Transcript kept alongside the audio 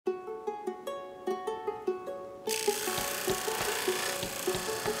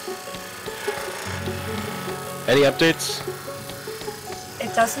Any updates?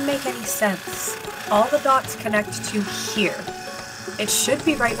 It doesn't make any sense. All the dots connect to here. It should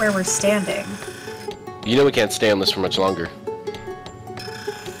be right where we're standing. You know we can't stay on this for much longer.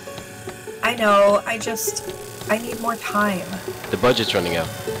 I know, I need more time. The budget's running out.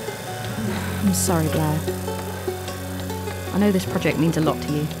 I'm sorry, Blair. I know this project means a lot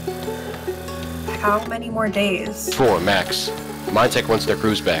to you. How many more days? 4, max. Mindtech wants their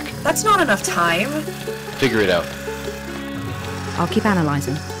crews back. That's not enough time. Figure it out. I'll keep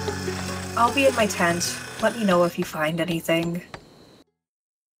analyzing. I'll be in my tent. Let me know if you find anything.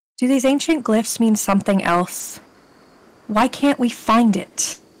 Do these ancient glyphs mean something else? Why can't we find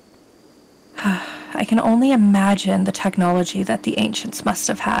it? I can only imagine the technology that the ancients must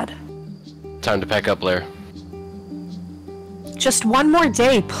have had. Time to pack up, Blair. Just one more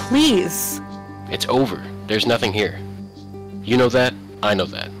day, please. It's over. There's nothing here. You know that, I know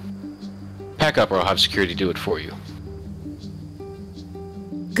that. Pack up or I'll have security do it for you.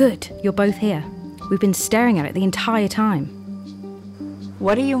 Good, you're both here. We've been staring at it the entire time.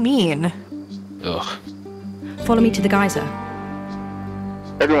 What do you mean? Ugh. Follow me to the geyser.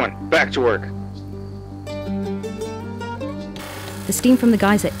 Everyone, back to work. The steam from the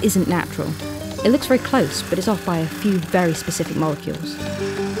geyser isn't natural. It looks very close, but it's off by a few very specific molecules.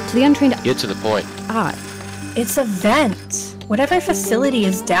 To the untrained... Get to the point. It's a vent. Whatever facility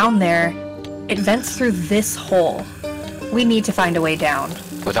is down there, it vents through this hole. We need to find a way down.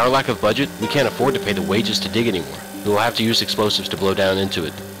 With our lack of budget, we can't afford to pay the wages to dig anymore. We will have to use explosives to blow down into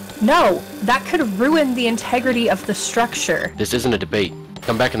it. No, that could ruin the integrity of the structure. This isn't a debate.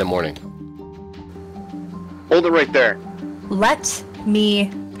 Come back in the morning. Hold it right there. Let me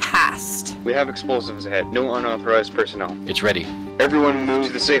past. We have explosives ahead. No unauthorized personnel. It's ready. Everyone move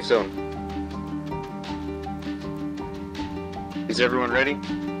to the safe zone. Is everyone ready?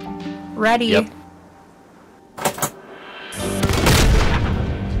 Ready. Yep.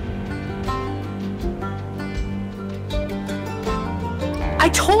 I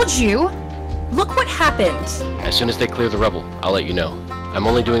told you! Look what happened! As soon as they clear the rubble, I'll let you know. I'm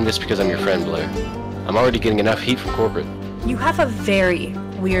only doing this because I'm your friend, Blair. I'm already getting enough heat from corporate. You have a very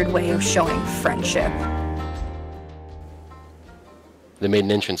weird way of showing friendship. They made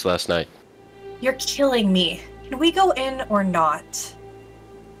an entrance last night. You're killing me. Can we go in or not?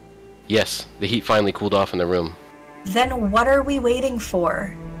 Yes, the heat finally cooled off in the room. Then what are we waiting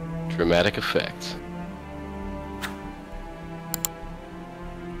for? Dramatic effect.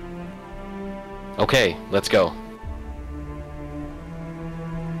 Okay, let's go.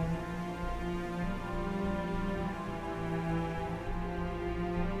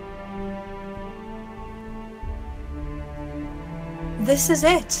 This is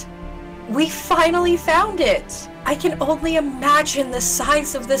it. We finally found it. I can only imagine the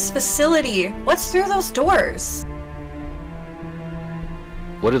size of this facility. What's through those doors?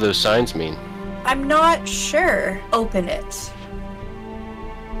 What do those signs mean? I'm not sure. Open it.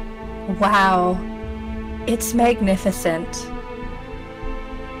 Wow. It's magnificent.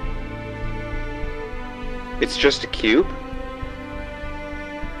 It's just a cube?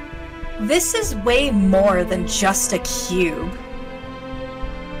 This is way more than just a cube.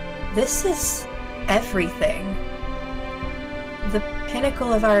 This is everything. The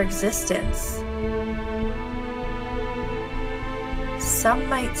pinnacle of our existence. Some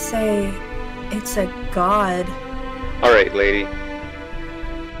might say it's a god. Alright, lady.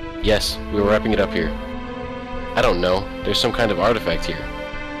 Yes, we were wrapping it up here. I don't know. There's some kind of artifact here.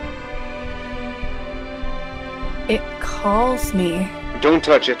 It calls me. Don't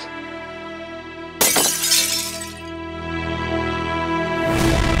touch it.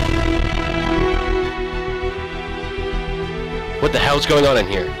 What the hell's going on in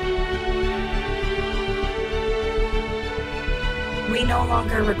here? We no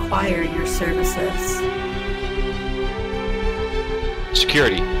longer require your services.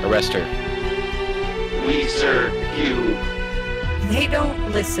 Security, arrest her. We serve you. They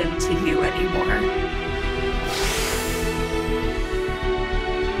don't listen to you anymore.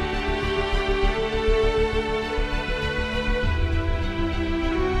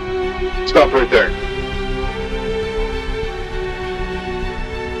 Stop right there.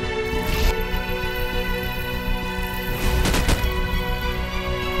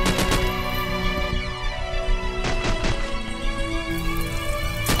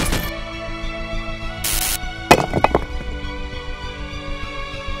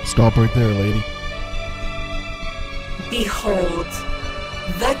 Stop right there, lady. Behold,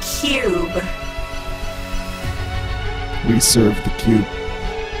 the cube. We serve the cube.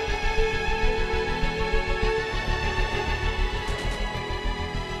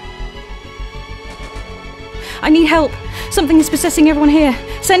 I need help. Something is possessing everyone here.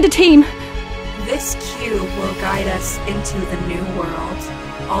 Send a team. This cube will guide us into the new world.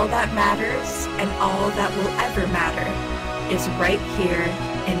 All that matters, and all that will ever matter, is right here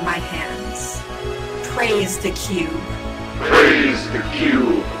in my hands. Praise the cube. Praise the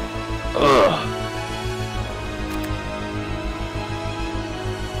cube. Ugh.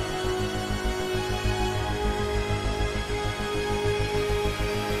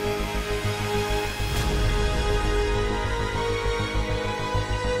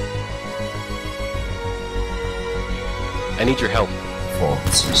 I need your help.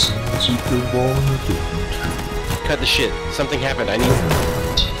 Cut the shit. Something happened. I need...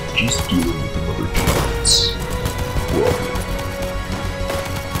 Just dealing with another chance. Well,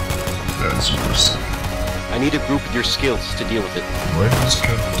 as you were saying, I need a group with your skills to deal with it. minds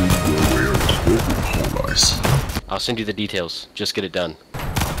can't dig their way out of every hole I see. I'll send you the details. Just get it done.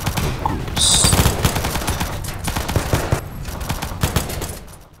 Of course.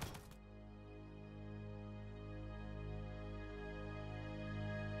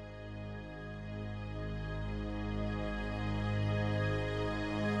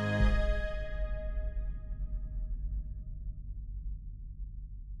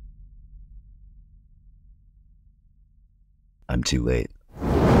 I'm too late.